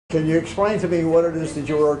Can you explain to me what it is that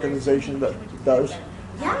your organization does?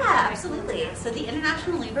 Yeah, absolutely. So the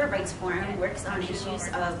International Labor Rights Forum works on issues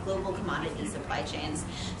of global commodity supply chains.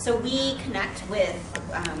 So we connect with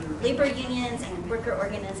labor unions and worker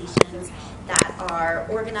organizations that are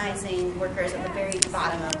organizing workers at the very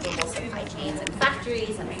bottom of global supply chains and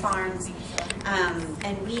factories and farms.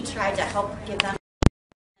 And we try to help give them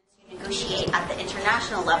to negotiate at the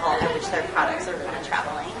international level at which their products are kind of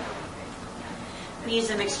traveling. We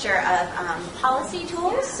use a mixture of policy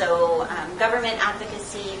tools, so government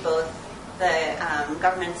advocacy, both the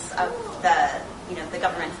governments of the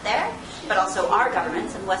governments there, but also our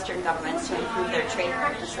governments and Western governments to improve their trade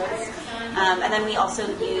practices. And then we also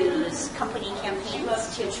use company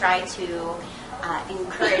campaigns to try to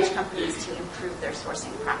encourage companies to improve their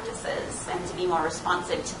sourcing practices and to be more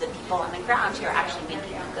responsive to the people on the ground who are actually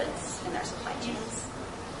making the goods in their supply chains.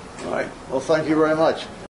 All right. Well, thank you very much.